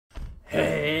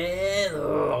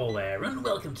Hello there and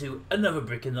welcome to another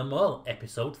Brick in the Mall,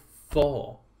 episode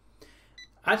 4.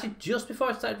 Actually, just before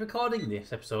I started recording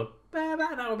this episode,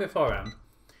 about an hour beforehand,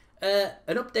 an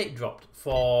update dropped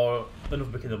for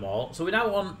another Brick in the Mall. So we're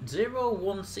now on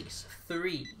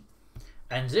 0163.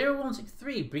 And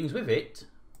 0163 brings with it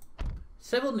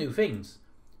several new things.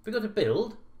 We go to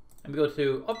build, and we go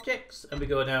to objects, and we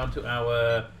go down to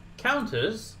our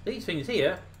counters. These things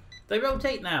here, they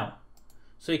rotate now.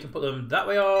 So you can put them that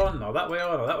way on, or that way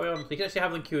on, or that way on. So you can actually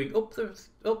have them queuing up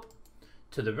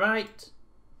to the right,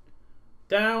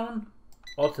 down,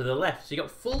 or to the left. So you got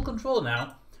full control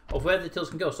now of where the tills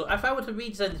can go. So if I were to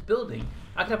redesign this building,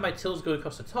 I could have my tills going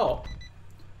across the top.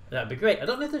 That'd be great. I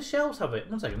don't know if the shelves have it.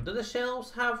 One second. Do the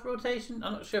shelves have rotation?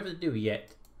 I'm not sure if they do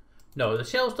yet. No, the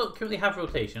shelves don't currently have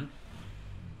rotation.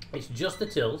 It's just the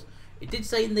tills. It did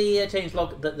say in the change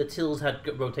log that the tills had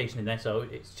rotation in there, so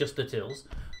it's just the tills.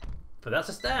 But that's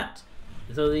a start.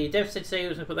 So the dev said say he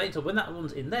was going to put that in. So when that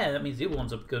one's in there, that means the other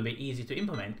ones are going to be easy to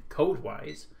implement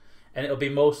code-wise, and it'll be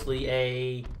mostly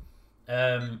a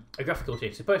graphical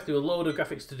change. So you probably do a load of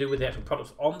graphics to do with the actual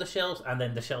products on the shelves, and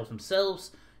then the shelves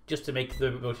themselves, just to make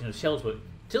the rotation of shelves work.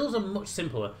 Tills are much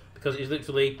simpler because it's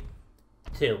literally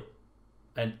till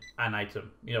and an item,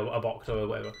 you know, a box or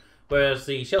whatever. Whereas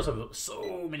the shelves have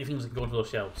so many things that can go into those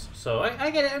shelves. So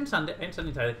I get it, I understand it,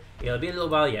 entirely. It'll be a little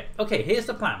while yet. Okay, here's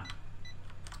the plan.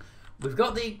 We've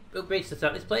got the upgrades to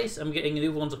start this place, and we're getting the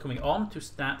new ones are coming on to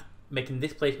start making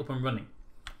this place up and running.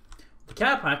 The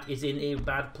car park is in a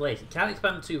bad place. It can't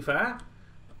expand too far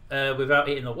without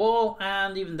hitting the wall,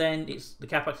 and even then, the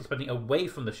car park's expanding away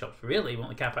from the shops. Really, we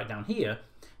want the car park down here.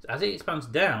 So as it expands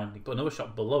down, you put another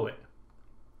shop below it.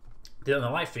 Did it on the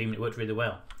live stream, and it worked really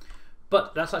well.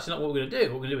 But that's actually not what we're going to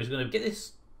do. What we're going to do is we're going to get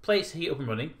this place here up and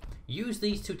running, use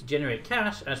these two to generate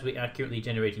cash, as we are currently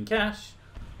generating cash,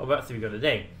 of about $3 a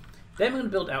day. Then we're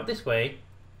going to build out this way,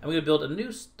 and we're going to build a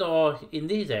new store in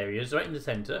these areas, right in the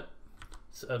centre.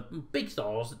 So, big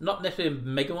stores, not necessarily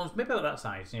mega ones, maybe about that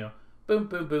size, you know. Boom,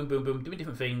 boom, boom, boom, boom, doing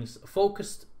different things.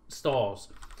 Focused stores.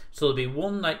 So there'll be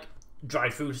one like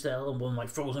dried food style, and one like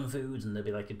frozen foods, and there'll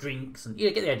be like a drinks, and you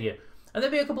know, get the idea. And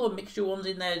there'll be a couple of mixture ones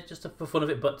in there just for fun of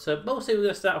it, but mostly we're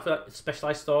going to start off with like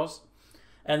specialised stores.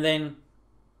 And then,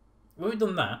 when we've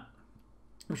done that,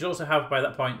 we should also have, by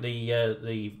that point,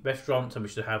 the restaurants, and we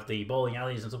should have the bowling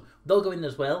alleys and stuff. They'll go in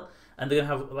as well, and they're going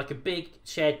to have like a big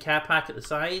shared car park at the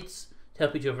sides to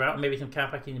help each other out, and maybe some car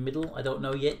park in the middle. I don't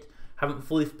know yet. Haven't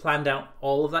fully planned out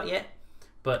all of that yet,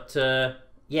 but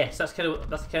yes, that's kind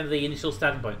of the initial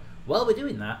starting point. While we're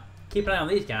doing that, keep an eye on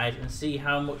these guys and see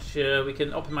how much we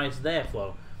can optimize their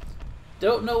flow.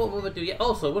 Don't know what we'll do yet.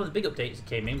 Also, one of the big updates that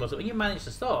came in was that when you manage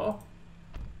the store,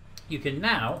 you can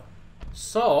now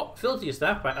filter your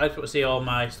staff by, I just want to see all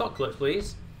my stock clerks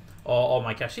please, or all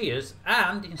my cashiers,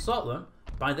 and you can sort them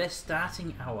by their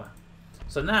starting hour.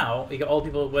 So now you got all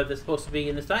people where they're supposed to be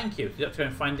in the starting queue. So you don't have to try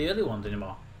and find the early ones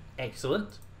anymore.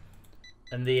 Excellent.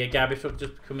 And the garbage truck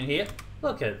just coming here.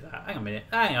 Look at that. Hang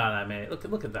on a minute.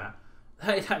 Look at that.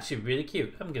 That is actually really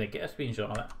cute. I'm going to get a screenshot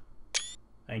of that.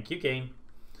 Thank you, game.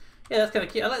 Yeah, that's kind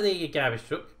of cute. I like the garbage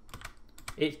truck.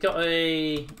 It's got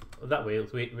a... that way it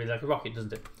looks really like a rocket,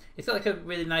 doesn't it? It's got like a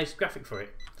really nice graphic for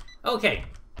it. Okay.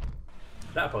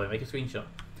 That'll probably make a screenshot.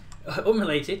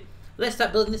 Unrelated. Let's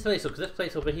start building this place up, because this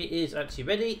place over here is actually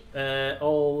ready.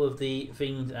 All of the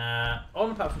things are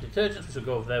on, apart from detergents, which will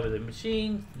go over there with the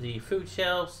machine. The food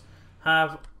shelves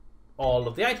have all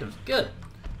of the items. Good.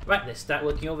 Right, let's start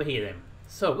working over here then.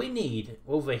 So we need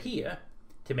over here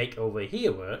to make over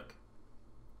here work.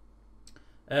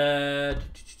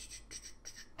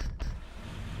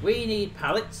 We need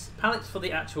pallets for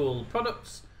the actual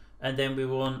products, and then we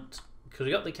want, because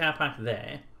we got the car park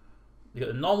there, we got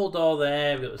the normal door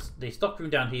there, we got the stock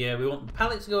room down here. We want the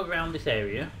pallets to go around this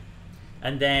area,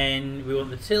 and then we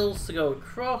want the tills to go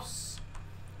across,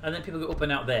 and then people go up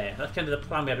and out there. That's kind of the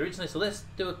plan we had originally. So let's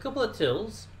do a couple of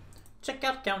tills. Check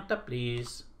out counter,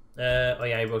 please. Oh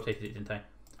yeah, I rotated it, didn't I?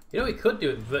 You know, we could do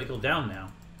it vertical down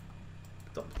now.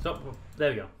 Stop.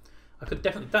 There we go. I could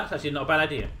definitely. That's actually not a bad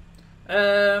idea.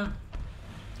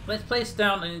 Let's place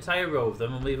down an entire row of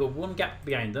them and leave a one gap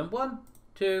behind them. 1,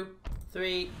 2,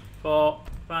 3, 4,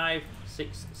 5,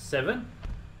 6, 7.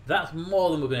 That's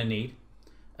more than we're going to need.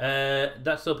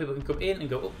 That's so people can come in and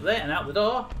go up there and out the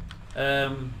door.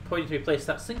 Probably need to replace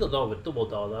that single door with double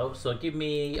door though. So give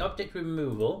me object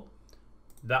removal,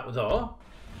 that door,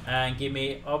 and give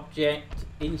me object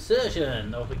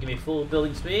insertion. Or give me full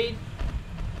building speed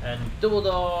and double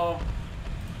door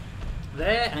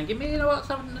there, and give me, you know what,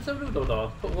 some double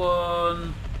door. Put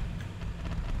one.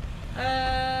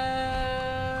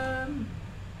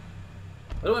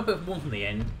 I don't want to put one from the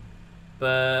end,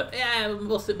 but yeah,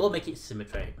 we'll make it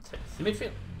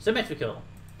symmetrical.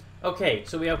 Okay,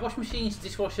 so we have washing machines,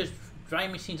 dishwashers,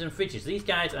 drying machines, and fridges. These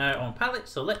guys are on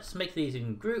pallets, so let's make these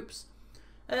in groups.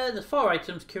 There's 4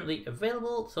 items currently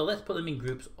available, so let's put them in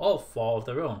groups of 4 of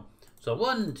their own. So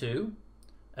 1, 2,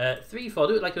 3, 4.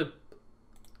 Do it like a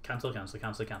cancel.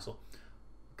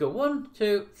 Go 1,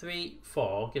 2, 3,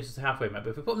 4. Gives us a halfway mark.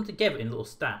 But if we put them together in little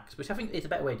stacks, which I think is a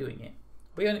better way of doing it.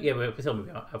 We're still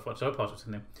moving on. So I'll pause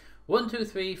something. 1, 2,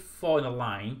 3, 4 in a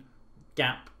line.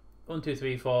 Gap. 1, 2,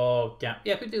 3, 4. Gap.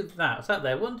 Yeah, we could do that. What's that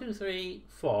there? 1, 2, 3,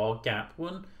 4. Gap.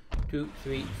 1, 2,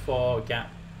 3, 4.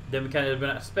 Gap. Then we kind of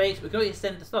run out of space. We can always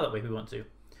extend the star that way if we want to.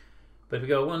 But if we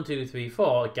go 1, 2, 3,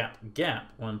 4. Gap.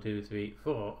 Gap. 1, 2, 3,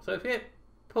 4. So if we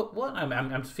put 1,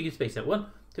 I'm just figuring space out. 1,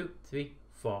 2, 3,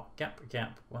 4. Gap.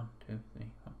 Gap. 1, 2, 3,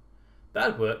 4.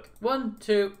 That'd work. 1,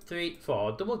 2, 3,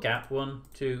 4. Double gap. 1,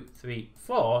 2, 3,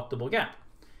 4. Double gap.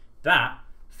 That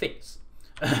fits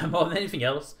more than anything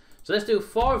else. So let's do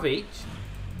 4 of each.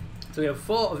 So we have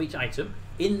 4 of each item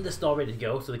in the store ready to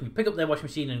go, so they can pick up their washing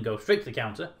machine and go straight to the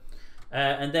counter.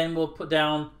 And then we'll put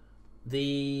down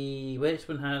the which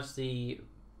one has the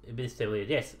this table here?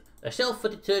 Yes, a shelf for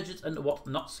detergents and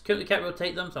whatnots. Currently can't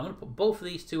rotate them, so I'm going to put both of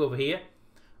these 2 over here.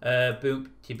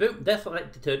 Boom, boom. They're for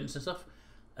like detergents and stuff.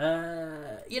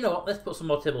 You know what? Let's put some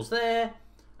more tables there.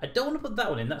 I don't want to put that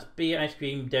one in. That's beer, ice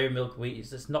cream, dairy milk, wheat.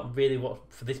 It's not really what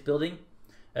for this building.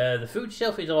 The food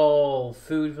shelf is all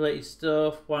food related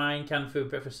stuff. Wine, canned food,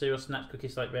 breakfast cereal, snacks,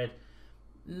 cookies, light bread.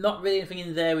 Not really anything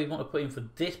in there we want to put in for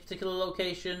this particular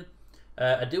location.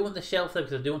 I do want the shelf there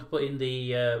because I do want to put in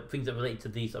the things that relate to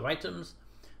these other items.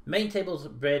 Main tables,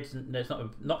 bread, no, it's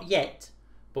not yet,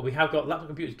 but we have got laptop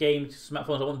computers, games,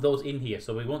 smartphones. I want those in here,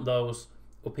 so we want those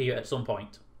up here at some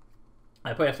point.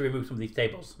 I probably have to remove some of these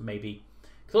tables, maybe.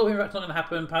 Clothing rack's not going to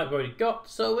happen. Pallet we've already got,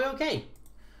 so we're okay.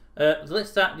 So let's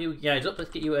start you guys up.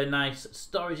 Let's get you a nice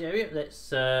storage area.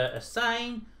 Let's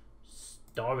assign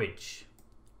storage.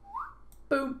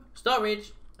 Boom,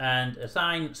 storage, and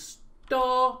assign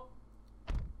store.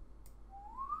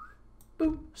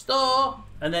 Boom, store.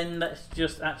 And then let's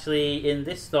just actually in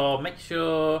this store make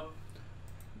sure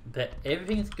that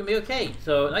everything's gonna be okay.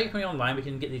 So now you're coming online, we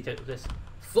can get this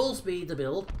full speed to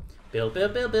build. Build.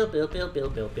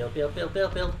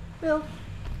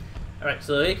 Alright,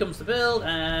 so here comes the build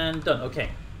and done. Okay.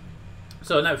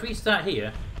 So now if we start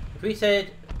here, if we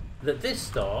said that this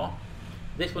store,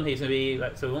 this one here is going to be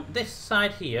like, so this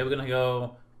side here, we're going to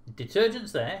go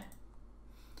detergents there.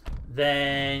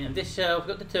 Then this shelf,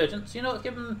 we've got detergents. You know, let's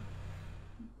give them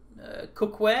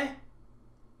cookware.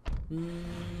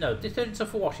 No, detergents are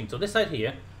for washing. So this side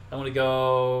here, I'm going to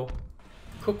go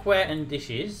cookware and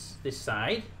dishes. This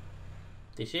side.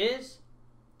 Dishes.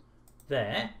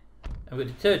 There. And we've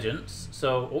got detergents.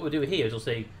 So what we'll do here is we'll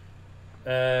say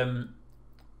the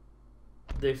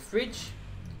fridge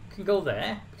can go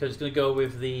there because it's going to go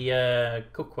with the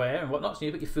cookware and whatnot. So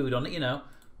you put your food on it, you know.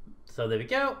 So there we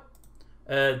go.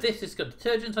 This has got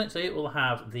detergents on it, so it will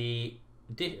have the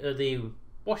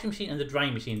washing machine and the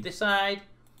drying machine this side,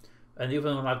 and the other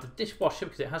one will have the dishwasher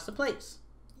because it has the plates.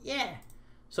 Yeah.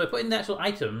 So I put in the actual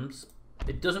items.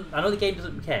 It doesn't. I know the game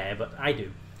doesn't care, but I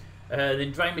do.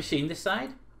 Then drying machine this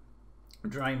side.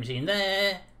 Drying machine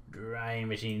there, drying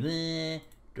machine there,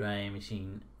 drying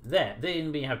machine there.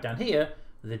 Then we have down here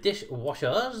the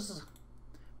dishwashers.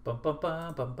 And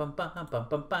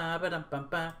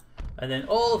then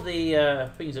all of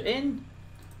the things are in.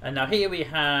 And now here we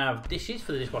have dishes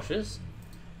for the dishwashers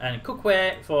and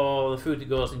cookware for the food that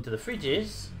goes into the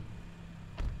fridges.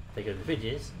 They go to the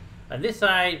fridges. And this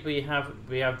side we have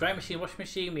dry machine, washing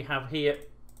machine. We have here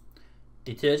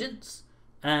detergents.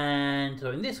 And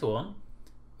so in this one,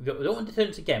 we don't want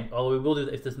detergents again, although we will do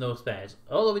that if there's no spares.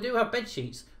 Although we do have bed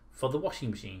sheets for the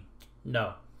washing machine.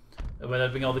 No. When I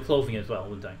bring all the clothing as well,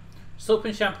 wouldn't I? Soap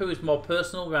and shampoo is more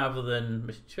personal rather than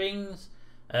strings.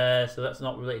 So that's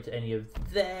not related to any of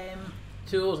them.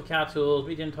 Tools and car tools,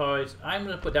 medium toys. I'm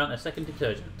going to put down a second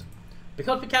detergent.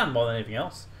 Because we can more than anything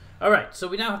else. Alright, so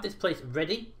we now have this place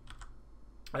ready.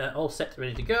 All set,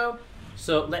 ready to go.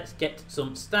 So let's get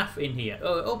some staff in here.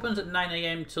 Oh, it opens at 9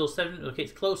 AM till 7. Okay,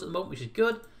 it's closed at the moment, which is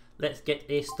good. Let's get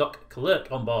a stock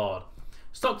clerk on board.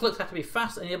 Stock clerks have to be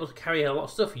fast and able to carry a lot of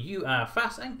stuff. You are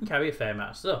fast and can carry a fair amount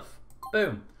of stuff.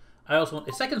 Boom. I also want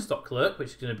a second stock clerk, which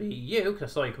is going to be you, because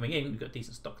I saw you coming in. You've got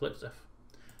decent stock clerk stuff.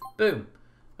 Boom.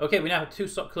 Okay, we now have 2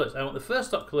 stock clerks. I want the first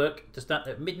stock clerk to start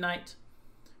at midnight,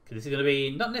 because this is going to be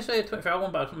not necessarily a 24-hour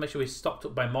one, but I want to make sure we're stocked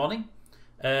up by morning.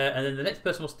 And then the next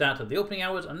person will start at the opening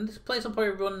hours, and this place will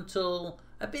probably run until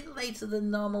a bit later than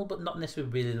normal, but not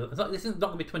necessarily really. This is not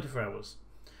going to be 24 hours.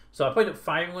 So I'll probably end up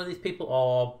firing one of these people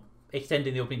or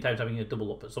extending the opening times, having a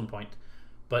double up at some point.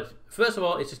 But first of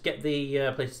all, it's just get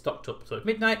the place stocked up. So it's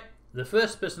midnight. The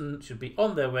first person should be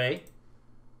on their way.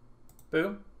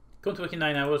 Boom. Come to work in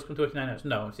 9 hours. Come to work in 9 hours.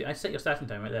 No, see, I set your starting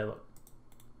time right there. Look.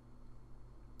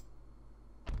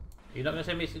 You're not going to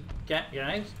send me to get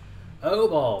guys? Oh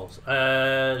balls.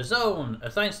 Zone.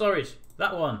 Assign storage.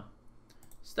 That one.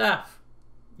 Staff.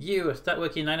 You start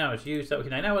working 9 hours. You start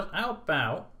working 9 hours. How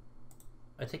about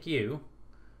I take you?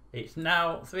 It's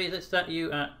now 3. Let's start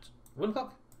you at 1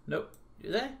 o'clock. Nope.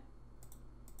 You there?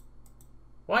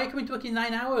 Why are you coming to work in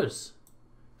 9 hours?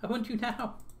 I want you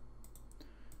now.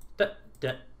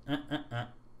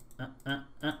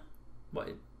 What?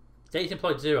 Days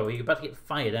employed 0. You're about to get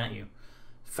fired, aren't you?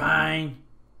 Fine.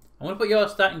 I'm going to put your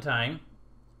starting time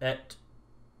at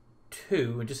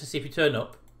 2 just to see if you turn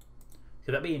up.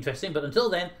 Could that be interesting? But until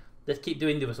then, let's keep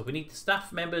doing the other stuff. We need the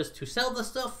staff members to sell the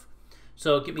stuff.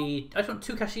 So give me, I just want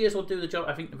 2 cashiers will do the job,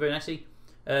 I think, very nicely.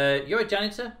 You're a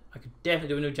janitor. I could definitely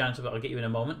do a new janitor, but I'll get you in a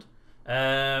moment.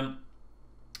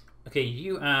 Okay,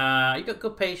 you got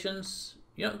good patience.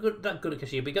 You're not that good at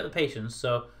cashier, but you got the patience.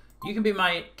 So you can be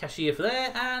my cashier for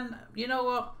there. And you know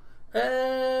what?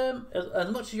 As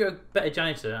much as you're a better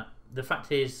janitor, the fact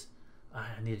is, I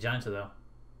need a janitor though.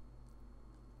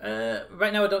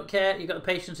 Right now I don't care. You got the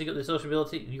patience, you got the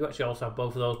sociability. You actually also have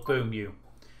both of those. Boom, you.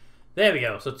 There we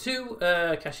go. So 2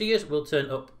 cashiers will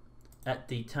turn up at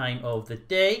the time of the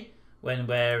day when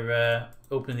we're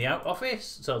opening the out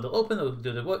office. So they'll open, they'll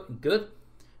do the work. Good.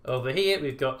 Over here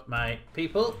we've got my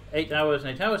people. 8 hours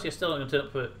and 8 hours. You're still not going to turn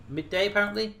up for midday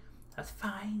apparently. That's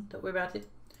fine. Don't worry about it.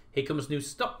 Here comes new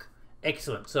stock.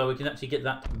 Excellent. So we can actually get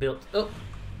that built up.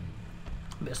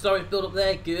 A bit of storage built up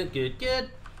there. Good, good, good.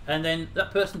 And then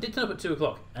that person did turn up at 2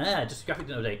 o'clock. Ah, just a graphic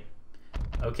didn't update.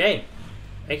 Okay.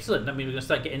 Excellent. That means we're going to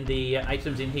start getting the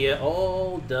items in here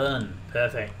all done.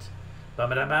 Perfect.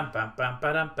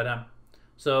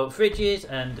 So fridges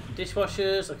and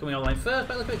dishwashers are coming online first.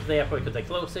 By the way, they are probably because they're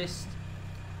closest.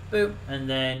 Boom. And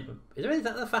then, is there really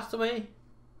that the faster way?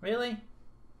 Really?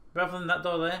 Rather than that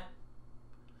door there?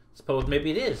 Suppose maybe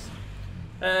it is.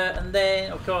 And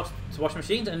then, of course, washing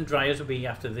machines and dryers will be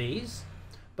after these.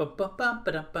 Now, I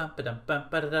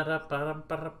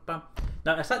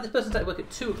started this person started work at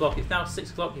 2 o'clock. It's now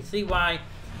 6 o'clock. You see why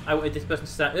I wanted this person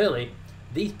to start early.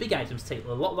 These big items take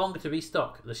a lot longer to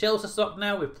restock. The shelves are stocked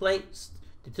now with plates,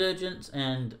 detergents,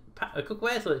 and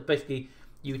cookware. So it's basically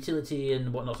utility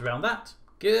and whatnot around that.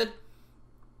 Good.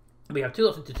 We have 2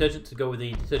 lots of detergent to go with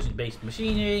the detergent-based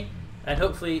machinery. And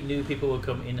hopefully new people will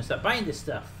come in and start buying this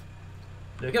stuff.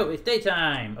 There we go. It's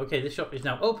daytime. Okay, this shop is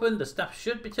now open. The staff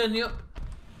should be turning up.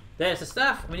 There's the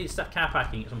staff. We need staff car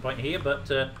parking at some point here, but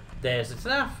there's the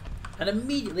staff. And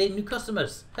immediately new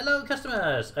customers. Hello,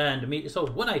 customers. And immediately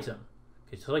sold 1 item.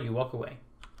 Okay, so you walk away.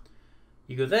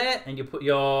 You go there and you put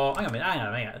your... Hang on a minute,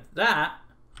 hang on. That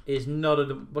is not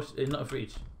a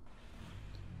fridge.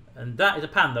 And that is a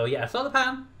pan though. Yeah, I saw the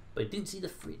pan, but I didn't see the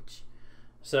fridge.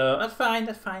 So that's fine,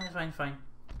 that's fine, that's fine, that's fine.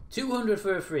 200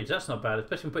 for a fridge, that's not bad,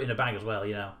 especially when put in a bag as well,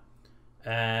 you know.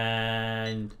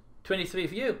 And 23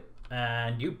 for you.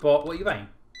 And you bought what you're buying.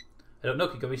 I don't know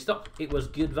if you can restock. It was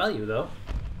good value though.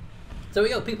 So we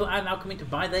go, people are now coming to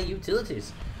buy their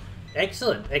utilities.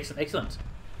 Excellent, excellent, excellent.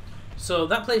 So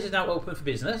that place is now open for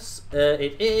business.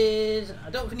 It is, I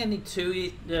don't think I need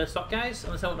 2 stock guys,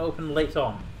 unless I want to open late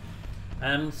on.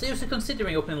 I'm seriously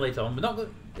considering opening late on. We're not got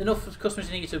enough customers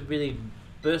in here to really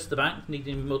burst the bank,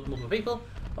 needing multiple people.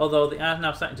 Although they are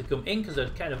now starting to come in because they're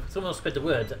kind of, someone else spread the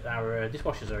word that our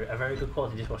dishwashers are very good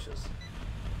quality dishwashers.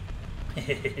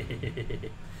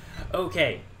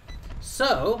 Okay,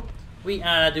 so we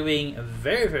are doing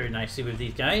very, very nicely with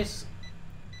these guys.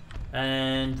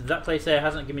 And that place there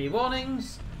hasn't given me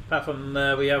warnings. Apart from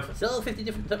we have still 50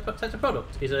 different types of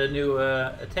product. Is a new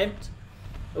attempt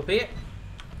up here.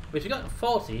 Which we got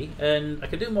 40, and I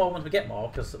can do more once we get more,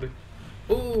 because we...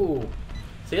 Ooh!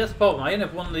 See, that's the problem. I only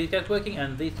have 1 of these guys working,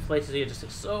 and these places here just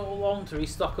take so long to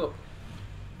restock up.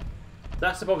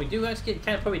 That's the problem. We do actually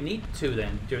kind of probably need 2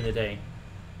 then, during the day.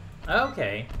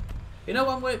 Okay. You know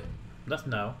what? That's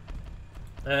no.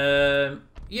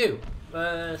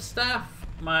 Staff,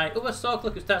 my other store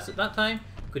clerk who starts at that time,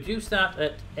 could you start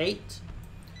at 8?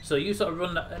 So you sort of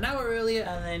run an hour earlier,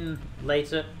 and then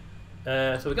later...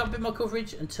 so we've got a bit more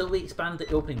coverage until we expand the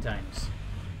opening times.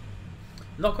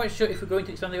 I'm not quite sure if we're going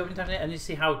to expand the opening times yet. I need to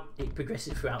see how it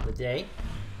progresses throughout the day.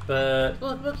 But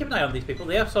we'll keep an eye on these people.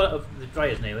 They have sort of the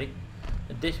dryers nearly.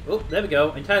 Oh, there we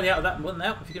go. Entirely out of that one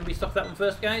now. If you can restock that one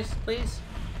first, guys, please.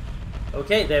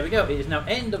 Okay, there we go. It is now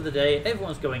end of the day.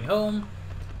 Everyone's going home.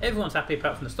 Everyone's happy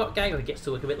apart from the stock guy who gets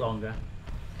to work a bit longer.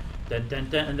 Dun, dun,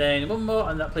 dun, and then one more,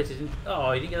 and that place is...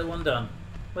 Oh, you didn't get that one done.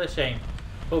 What a shame.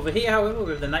 Over here, however,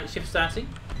 with the night shift starting,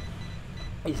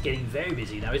 it's getting very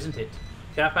busy now, isn't it?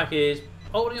 Car park is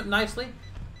holding up nicely.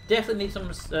 Definitely need some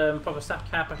proper staff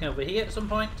car parking over here at some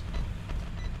point.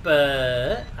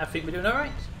 But I think we're doing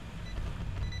alright.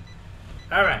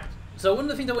 Alright. So one of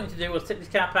the things I wanted to do was take this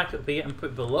car park up here and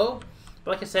put it below.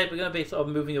 But like I said, we're going to be sort of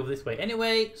moving over this way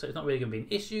anyway, so it's not really going to be an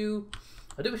issue.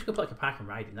 I do wish we could put like a park and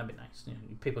ride in, that'd be nice. You know,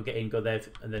 people get in, go there,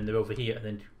 and then they're over here, and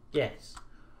then, yes.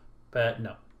 But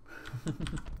no.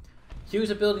 Queues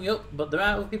are building up, but there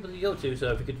are other people to go to,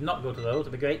 so if we could not go to those,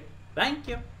 that'd be great. Thank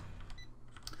you.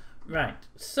 Right,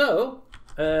 so,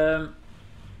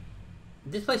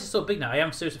 this place is so big now, I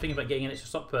am seriously thinking about getting an extra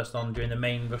stock person on during the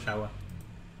main rush hour.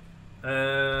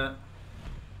 It'd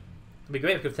be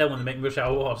great if we could tell when the main rush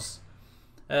hour was.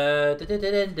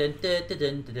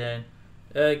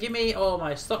 Give me all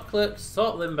my stock clerks,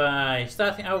 sort them by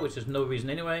starting hour, which is no reason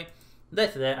anyway.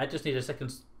 There, I just need a second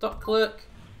stock clerk.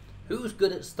 Who's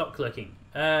good at stock clerking?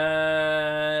 Who's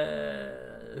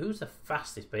the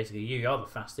fastest, basically? You're the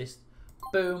fastest.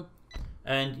 Boom.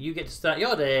 And you get to start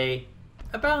your day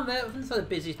about there. I think the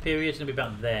busiest period is going to be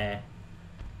about there.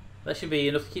 That should be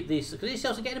enough to keep these, because these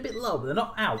shelves are getting a bit low, but they're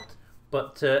not out.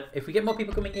 But if we get more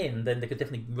people coming in, then they could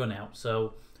definitely run out.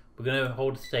 So we're going to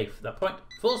hold it safe at that point.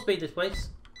 Full speed this place.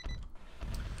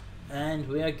 And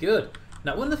we are good.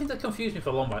 Now, one of the things that confused me for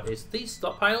a long while is these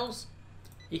stockpiles.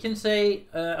 You can say,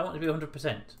 I want to be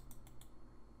 100%.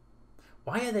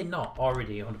 Why are they not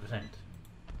already 100%?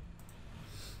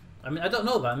 I mean, I don't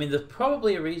know that. I mean, there's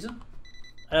probably a reason.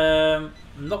 I'm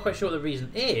not quite sure what the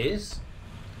reason is,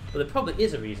 but there probably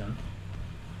is a reason.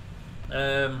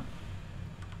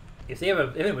 If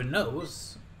anyone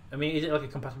knows, I mean, is it like a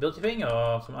compatibility thing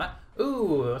or something like that?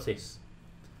 Ooh, what's this?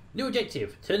 New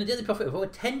objective: turn a daily profit of over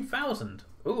 10,000.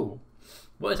 Ooh,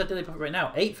 what is our daily profit right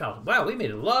now? 8,000. Wow, we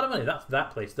made a lot of money. That's that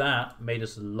place. That made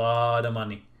us a lot of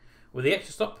money. With the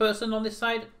extra stock person on this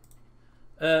side,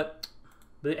 because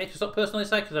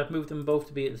I've moved them both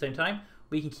to be at the same time,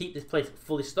 we can keep this place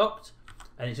fully stocked,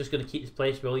 and it's just going to keep this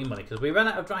place rolling money because we ran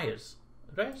out of dryers.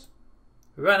 Dryers?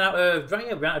 We ran out of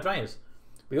dryers.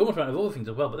 We almost ran out of other things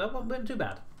as well, but that wasn't too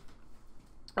bad.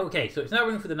 Okay, so it's now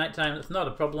running through the night time. That's not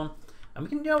a problem, and we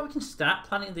can start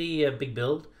planning the big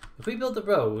build. If we build the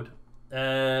road,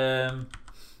 there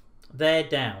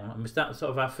down, and we start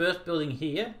sort of our first building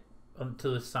here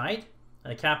onto the side,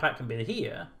 and the car park can be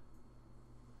here.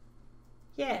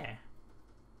 Yeah.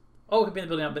 Or we could be in the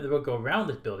building out, but the road go around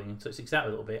this building, so it sticks out a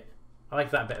little bit. I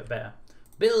like that better.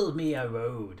 Build me a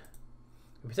road.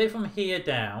 If we say from here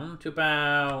down to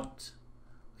about,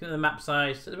 looking at the map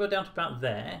size, so the road down to about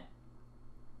there.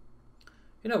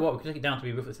 You know what? We could take it down to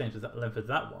be roughly the same as that length as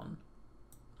that one.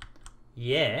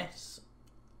 Yes.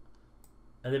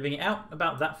 And then bring it out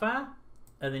about that far,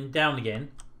 and then down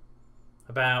again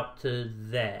about to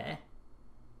there.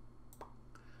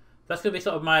 That's going to be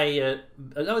sort of my...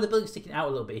 the building's sticking out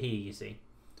a little bit here, you see.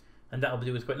 And that'll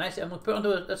do us quite nicely. I'm going to put it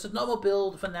onto that's a normal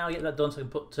build for now, get that done so I can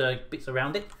put bits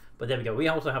around it. But there we go. We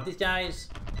also have these guys.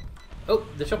 Oh,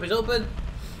 the shop is open.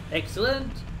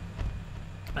 Excellent.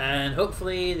 And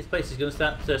hopefully this place is going to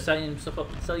start selling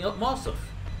up more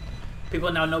stuff. People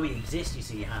now know we exist, you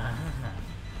see.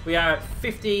 We are at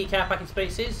 50 car parking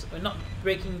spaces. We're not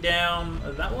breaking down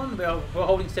that one. We're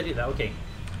holding steady at that. Okay.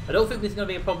 I don't think this is going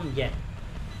to be a problem yet.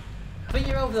 I think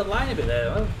you're over the line a bit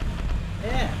there. Oh,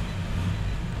 yeah.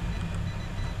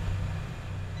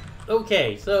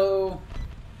 Okay, so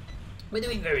we're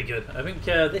doing very good. I think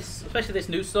especially this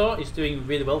new store, is doing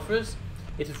really well for us.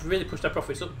 It has really pushed our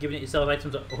profits up, giving it sales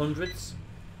items at hundreds.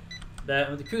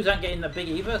 The crews aren't getting that big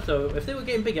either, so if they were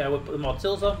getting bigger, I would put more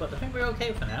tills on. But I think we're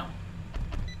okay for now.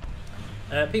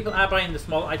 People are buying the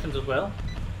small items as well,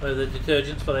 the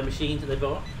detergents for their machines that they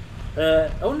bought.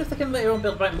 I wonder if they can later on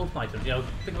build multiple items. You know,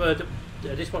 think of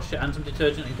a dishwasher and some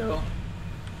detergent and go.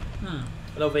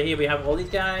 But over here we have all these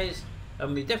guys,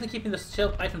 and we're definitely keeping the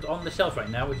shelf items on the shelf right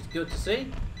now, which is good to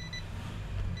see.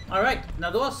 All right,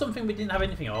 now there was something we didn't have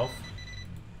anything of.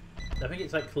 I think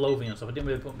it's like clothing and stuff. I didn't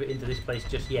really put it into this place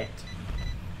just yet.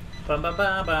 Oh,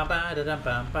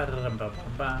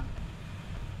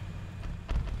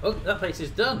 that place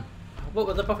is done. What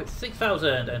was the profit?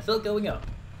 6,000 and still going up.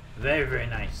 Very, very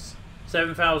nice.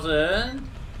 7,000.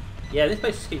 Yeah, this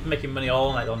place just keeps making money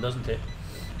all night long, doesn't it?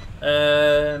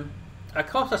 Our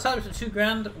cost, our salaries are 2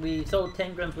 grand. We sold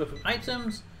 10 grand worth of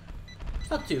items.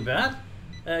 It's not too bad.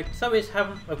 Salaries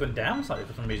have gone down slightly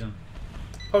for some reason.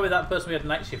 Probably that person we had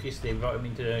night shift yesterday brought him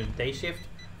into day shift.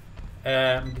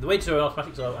 The wages are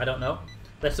automatic, so I don't know.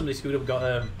 Unless somebody screwed up and got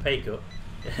a pay cut.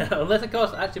 Unless, of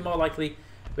course, actually more likely,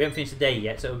 We haven't finished the day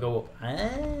yet, so it'll go up. Ah,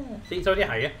 see, it's already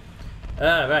higher.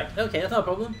 Right, okay, that's not a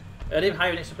problem. I didn't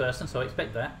hire an extra person, so I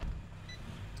expect that.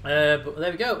 But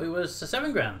there we go, it was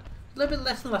 7 grand. A little bit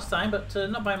less than last time, but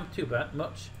not by too bad,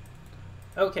 much.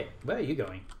 Okay, where are you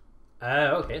going?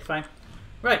 Okay, fine.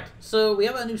 Right, so we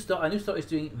have a new store. Our new store is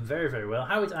doing very, very well.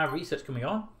 How is our research coming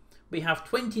on? We have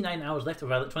 29 hours left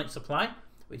of our electronic supply,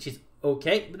 which is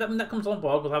okay. But when that comes on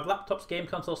board, we'll have laptops, game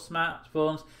consoles,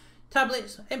 smartphones,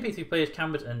 tablets, MP3 players,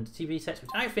 cameras, and TV sets,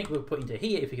 which I think we'll put into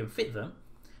here if we can fit them.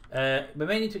 We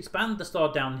may need to expand the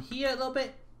store down here a little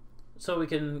bit, so we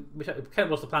can. Which kind of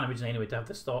was the plan originally anyway, to have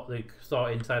the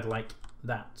store inside like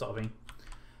that sort of thing.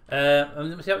 And then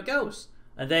we'll see how it goes.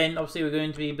 And then obviously we're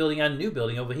going to be building a new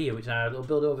building over here, which our little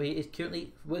builder over here is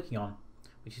currently working on,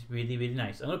 which is really, really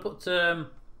nice. I'm going to put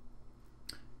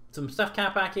some staff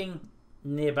car parking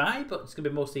nearby, but it's going to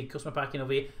be mostly customer parking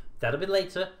over here. That'll be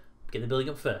later. Get the building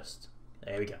up first.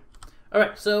 There we go.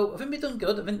 Alright, so I think we've done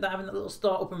good. I think that having that little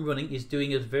store up and running is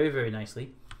doing us very, very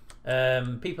nicely.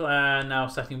 People are now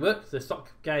starting work. The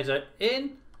stock guys are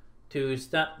in to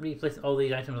start replacing all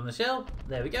these items on the shelf.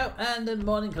 There we go. And the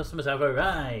morning customers have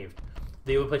arrived.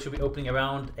 The other place should be opening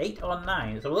around 8 or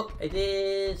 9. Let's have a look. It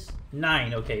is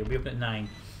 9. Okay, it'll be open at 9.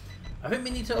 I think we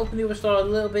need to open the other store a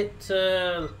little bit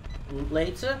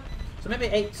later. So maybe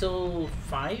 8 till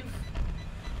 5?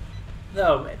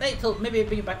 No, 8 till, maybe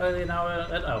bring it back early an hour. I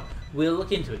don't know. We'll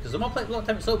look into it, because the more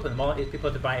time it's open, the more likely people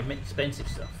have to buy expensive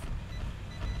stuff.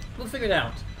 We'll figure it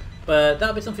out. But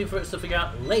that'll be something for us to figure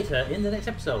out later in the next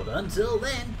episode. Until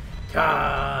then,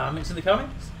 comments in the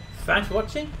comments. Thanks for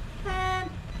watching, and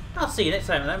I'll see you next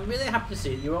time. And I'm really happy to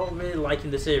see that you're all really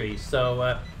liking the series.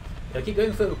 So it'll keep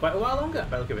going for quite a while longer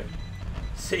by the look of it.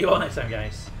 See you all next time,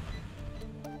 guys.